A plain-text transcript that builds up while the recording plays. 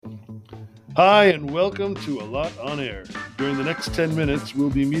Hi, and welcome to A Lot on Air. During the next 10 minutes, we'll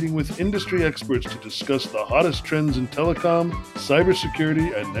be meeting with industry experts to discuss the hottest trends in telecom,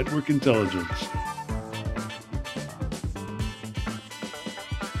 cybersecurity, and network intelligence.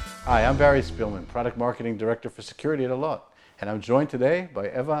 Hi, I'm Barry Spielman, Product Marketing Director for Security at Allot, and I'm joined today by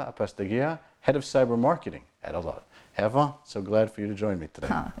Eva Apastagia, Head of Cyber Marketing at Allot. Eva, so glad for you to join me today.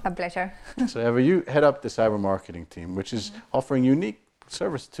 Oh, a pleasure. So Eva, you head up the cyber marketing team, which is offering unique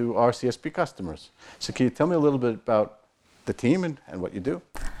service to our CSP customers. So can you tell me a little bit about the team and what you do?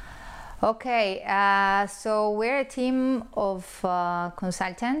 Okay, so we're a team of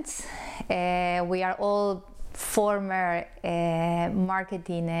consultants. We are all former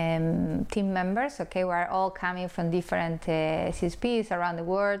marketing team members. Okay, we are all coming from different CSPs around the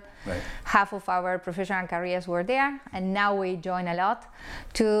world. Right. Half of our professional careers were there, and now we join Allot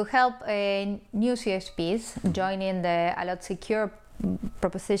to help new CSPs join in the Allot Secure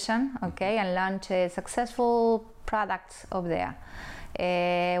proposition, okay, and launch successful products over there.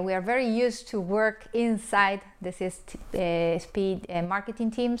 We are very used to work inside the CSP marketing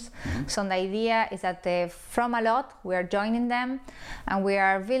teams. So the idea is that from Allot, we are joining them and we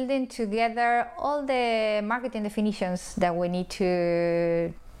are building together all the marketing definitions that we need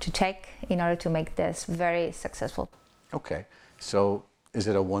to take in order to make this very successful. Okay, so is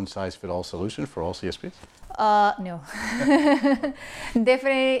it a one-size-fits-all solution for all CSPs? No,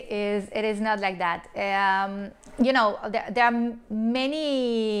 definitely it is not like that. There are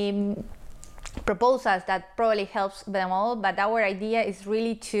many proposals that probably helps them all, but our idea is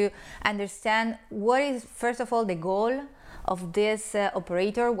really to understand what is, first of all, the goal of this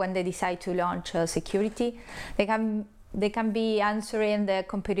operator when they decide to launch security. They can be answering the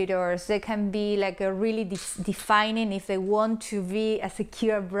competitors. They can be like really defining if they want to be a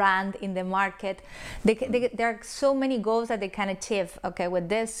secure brand in the market. There are so many goals that they can achieve, okay, with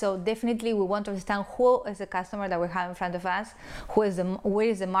this. So definitely we want to understand who is the customer that we have in front of us, where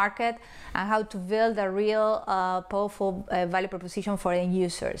is the market, and how to build a real powerful value proposition for end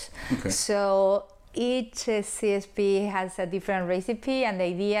users. Okay. So each CSP has a different recipe, and the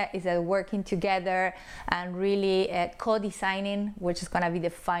idea is that working together and really co-designing, which is going to be the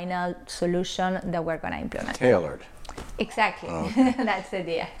final solution that we're going to implement. Tailored. Exactly. Okay. That's the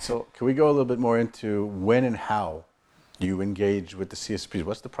idea. So can we go a little bit more into when and how you engage with the CSPs?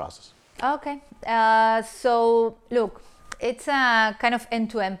 What's the process? Okay. So look, it's a kind of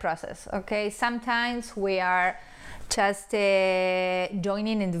end-to-end process. Okay. Sometimes we are just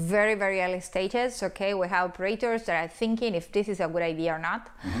joining in the very, very early stages. Okay, we have operators that are thinking if this is a good idea or not.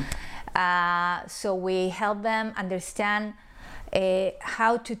 So we help them understand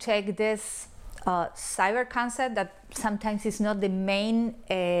how to take this cyber concept that sometimes is not the main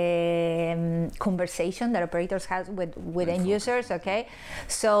conversation that operators have with end users, okay?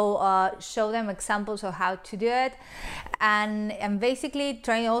 So show them examples of how to do it, and basically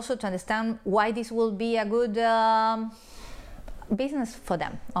trying also to understand why this will be a good business for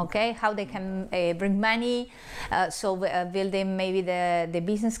them, okay? How they can bring money, building maybe the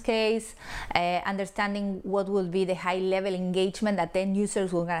business case, understanding what will be the high level engagement that then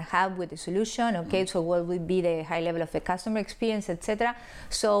users will gonna have with the solution, okay? So what will be the high level of the customer experience, etc.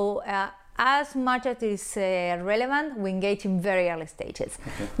 So as much as it is relevant, we engage in very early stages.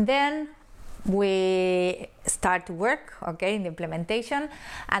 Okay. Then we start to work, okay, in the implementation,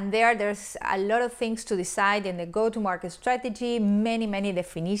 and there's a lot of things to decide in the go-to-market strategy, many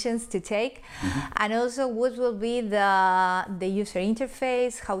definitions to take, and also what will be the user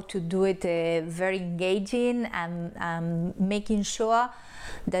interface, how to do it very engaging, and making sure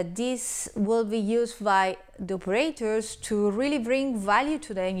that this will be used by the operators to really bring value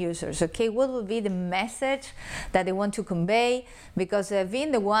to the end users, okay? What will be the message that they want to convey? Because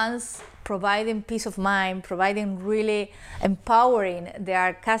being the ones providing peace of mind, providing really empowering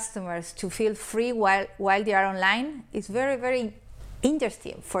their customers to feel free while they are online is very, very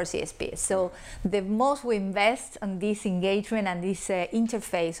interesting for CSPs. So the most we invest on this engagement and this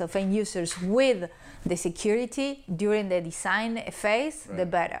interface of end users with the security during the design phase, the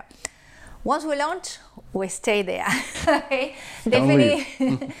better. Once we launch, we stay there. Okay?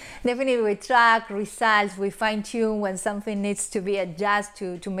 Definitely we track results, we fine tune when something needs to be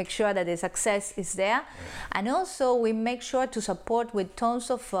adjusted to make sure that the success is there. And also we make sure to support with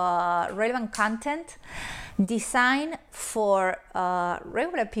tons of relevant content designed for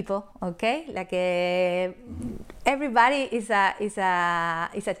regular people, okay? Like everybody is a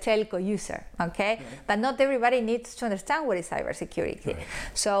telco user, okay? Right. But not everybody needs to understand what is cybersecurity. Right.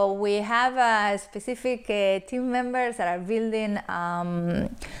 So we have specific team members that are building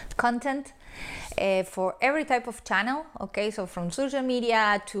content for every type of channel, okay? So from social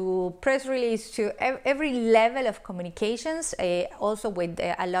media to press release to every level of communications, also with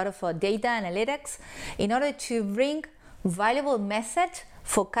a lot of data analytics, in order to bring valuable message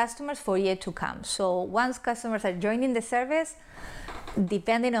for customers for year to come. So once customers are joining the service,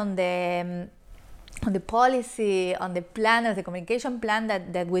 depending on the policy, on the plan, of the communication plan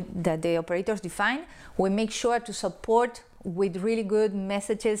that the operators define, we make sure to support with really good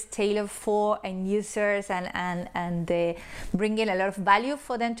messages tailored for end users and bringing a lot of value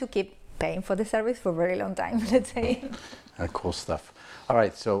for them to keep paying for the service for a very long time, let's say. Cool stuff. All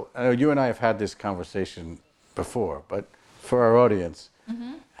right, so I know you and I have had this conversation before, but for our audience,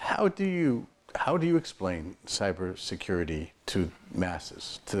 how do you explain cybersecurity to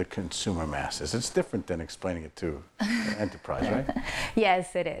masses, to the consumer masses? It's different than explaining it to enterprise, right?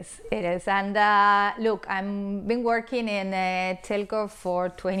 Yes, it is. It is. And look, I've been working in telco for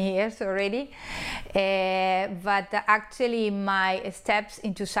 20 years already, but actually my steps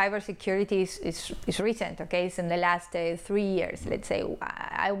into cybersecurity is recent. Okay, it's in the last 3 years, let's say.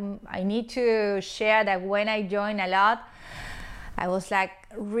 I need to share that when I joined Allot, I was like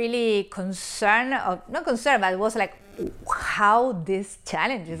really concerned, or not concerned, but it was like how this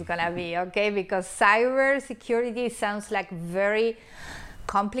challenge is gonna be, okay? Because cyber security sounds like very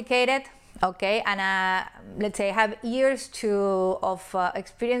complicated, okay? And let's say I have years of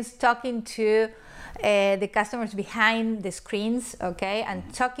experience talking to the customers behind the screens, okay?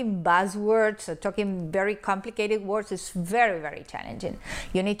 And talking buzzwords or talking very complicated words is very, very challenging.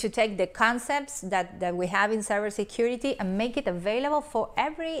 You need to take the concepts that we have in cybersecurity and make it available for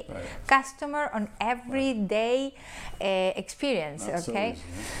every customer on everyday experience, Not okay? so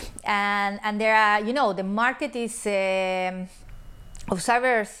easy, yeah. And there are, the market is of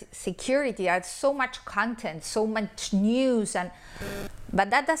cyber security, are so much content, so much news, but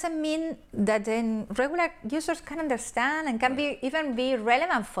that doesn't mean that then regular users can understand and can even be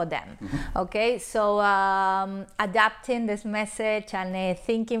relevant for them. Okay, so adapting this message and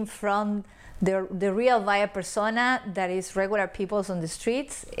thinking from the real buyer persona that is regular people on the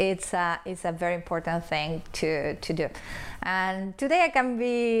streets, it's a very important thing to do. And today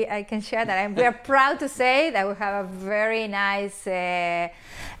I can share that we are proud to say that we have a very nice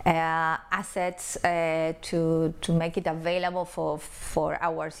assets to make it available for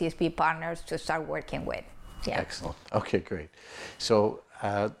our CSP partners to start working with. Yeah. Excellent. Okay, great. So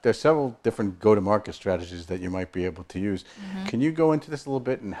there's several different go-to-market strategies that you might be able to use. Can you go into this a little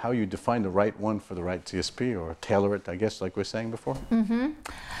bit and how you define the right one for the right CSP, or tailor it, I guess, like we were saying before?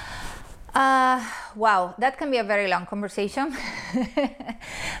 Wow, that can be a very long conversation.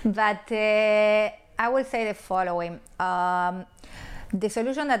 But I will say the following. The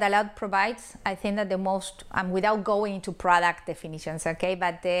solution that Allot provides, I think that the most, without going into product definitions, okay,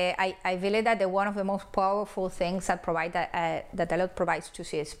 but I believe that one of the most powerful things that Allot provides to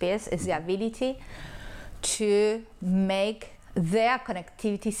CSPs is the ability to make their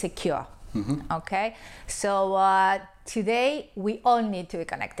connectivity secure, okay? So today, we all need to be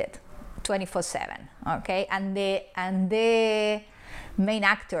connected 24/7, okay? And the main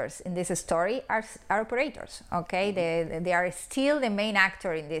actors in this story are operators, okay? They are still the main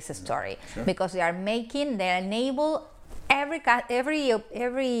actor in this story, because they enable every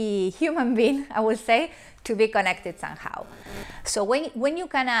human being, I would say, to be connected somehow. So when you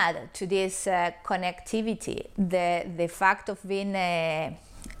can add to this connectivity the fact of being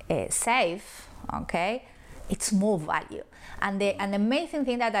safe, okay, it's more value. And the amazing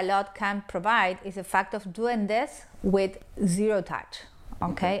thing that Allot can provide is the fact of doing this with zero touch,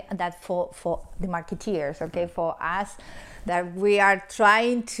 okay? And that for the marketeers, okay, for us, that we are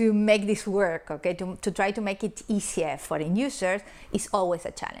trying to make this work, okay, to try to make it easier for the users is always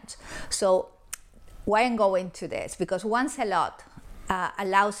a challenge. So why I'm going to this? Because once Allot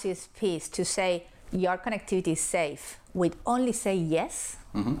allows CSPs to say your connectivity is safe with only say yes,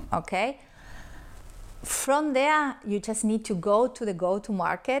 okay? From there, you just need to go to the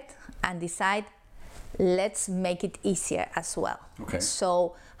go-to-market and decide, let's make it easier as well. Okay.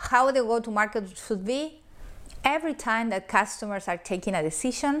 So how the go-to-market should be, every time that customers are taking a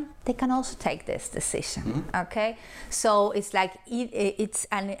decision, they can also take this decision, okay? So it's like,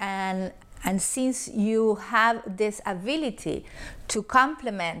 and since you have this ability to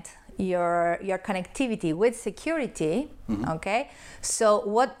complement your connectivity with security, okay? So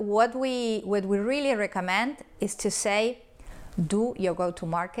what we really recommend is to say, do your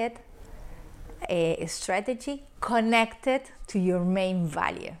go-to-market strategy connected to your main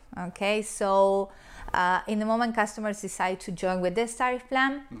value, okay? So In the moment customers decide to join with this tariff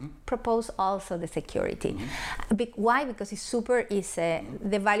plan, propose also the security. Why? Because it's super easy.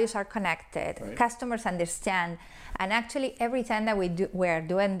 The values are connected. Right. Customers understand. And actually, every time that we are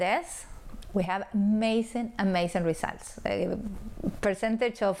doing this, we have amazing results.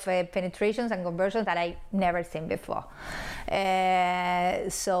 Percentage of penetrations and conversions that I never seen before.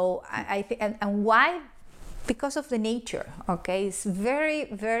 So I think, and why? Because of the nature, okay? It's very,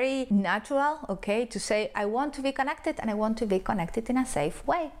 very natural, okay, to say, I want to be connected and I want to be connected in a safe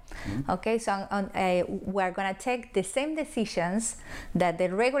way, okay? So we're gonna take the same decisions that the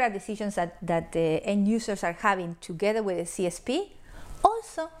regular decisions that the end users are having together with the CSP,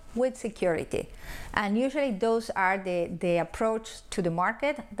 also with security. And usually those are the approach to the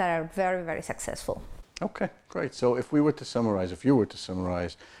market that are very, very successful. Okay, great. So if you were to summarize,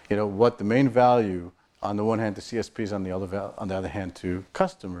 what the main value on the one hand to CSPs, on the other hand to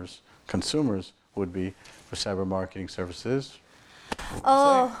consumers would be for cyber marketing services?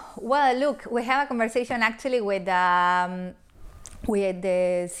 Oh, well, look, we have a conversation actually with the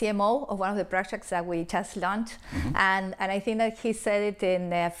CMO of one of the projects that we just launched, and I think that he said it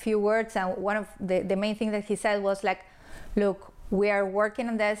in a few words, and one of the main things that he said was like, look, we are working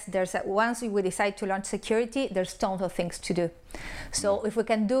on this. Once we decide to launch security, there's tons of things to do. So if we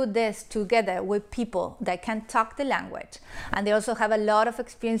can do this together with people that can talk the language, and they also have a lot of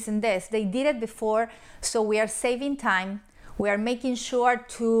experience in this, they did it before, so we are saving time. We are making sure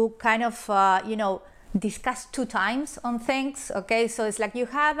to kind of, discuss 2 times on things, okay? So it's like you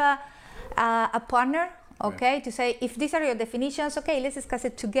have a partner, okay, to say, if these are your definitions, okay, let's discuss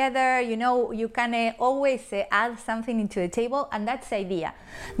it together. You can always add something into the table, and that's the idea,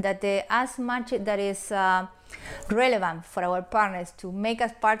 that as much that is relevant for our partners to make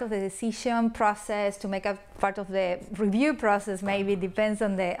us part of the decision process, to make us part of the review process, maybe depends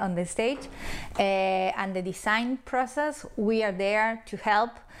on the stage, and the design process, we are there to help.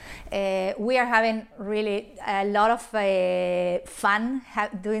 We are having really a lot of fun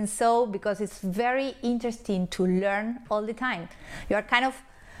doing so, because it's very interesting to learn all the time. You are kind of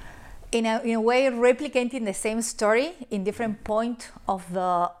in a way replicating the same story in different point of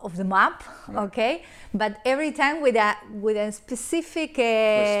the map, okay? But every time with a specific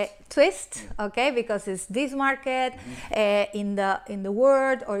twist, okay? Because it's this market in the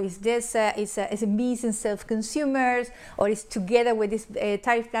world, or is this is SMBs and self-consumers, or is together with this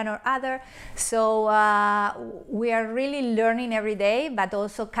tariff plan or other. So we are really learning every day, but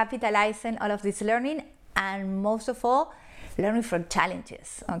also capitalizing all of this learning, and most of all, learning from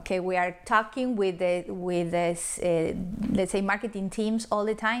challenges. Okay, we are talking with let's say marketing teams all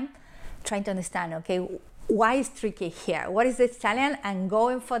the time, trying to understand, okay, why is tricky here? What is this challenge? And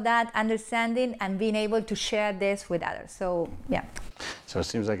going for that understanding and being able to share this with others. So yeah. So it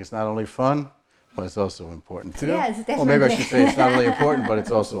seems like it's not only fun, but it's also important too. Yes, definitely. Well, maybe I should say it's not only important, but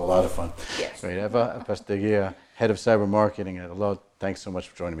it's also a lot of fun. Yes. Great. Eva Apasteguía, Head of Cyber Marketing at Allot, thanks so much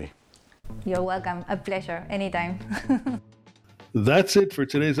for joining me. You're welcome. A pleasure. Anytime. That's it for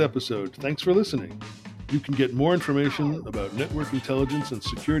today's episode. Thanks for listening. You can get more information about network intelligence and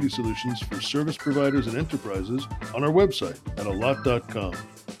security solutions for service providers and enterprises on our website at allot.com.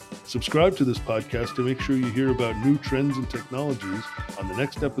 Subscribe to this podcast to make sure you hear about new trends and technologies on the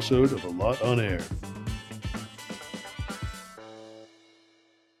next episode of Allot on Air.